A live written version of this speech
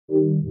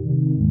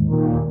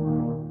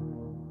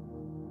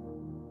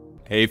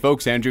Hey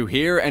folks, Andrew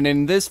here, and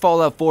in this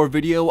Fallout 4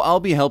 video, I'll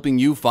be helping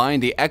you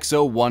find the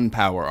X-01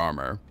 power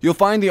armor. You'll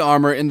find the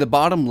armor in the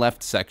bottom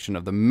left section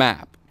of the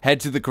map. Head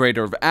to the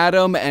crater of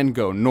Adam and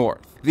go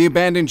north. The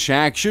abandoned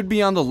shack should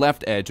be on the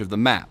left edge of the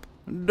map.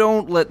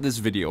 Don't let this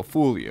video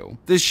fool you.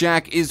 This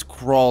shack is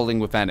crawling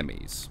with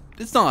enemies.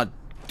 It's not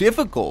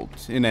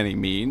difficult in any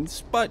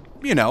means, but,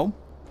 you know,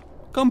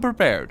 come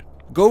prepared.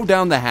 Go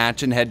down the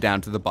hatch and head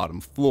down to the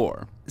bottom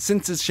floor.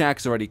 Since this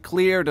shack's already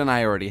cleared and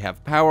I already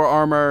have power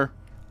armor,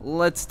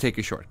 let's take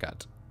a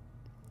shortcut.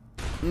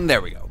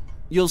 There we go.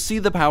 You'll see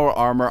the power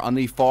armor on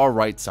the far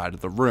right side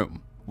of the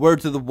room. Word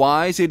to the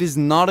wise, it is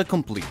not a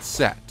complete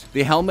set.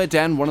 The helmet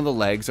and one of the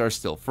legs are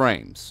still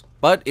frames,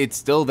 but it's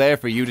still there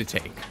for you to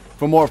take.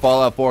 For more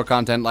Fallout 4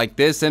 content like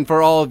this and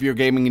for all of your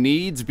gaming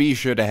needs, be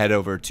sure to head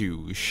over to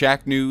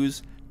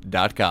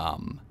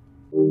Shacknews.com.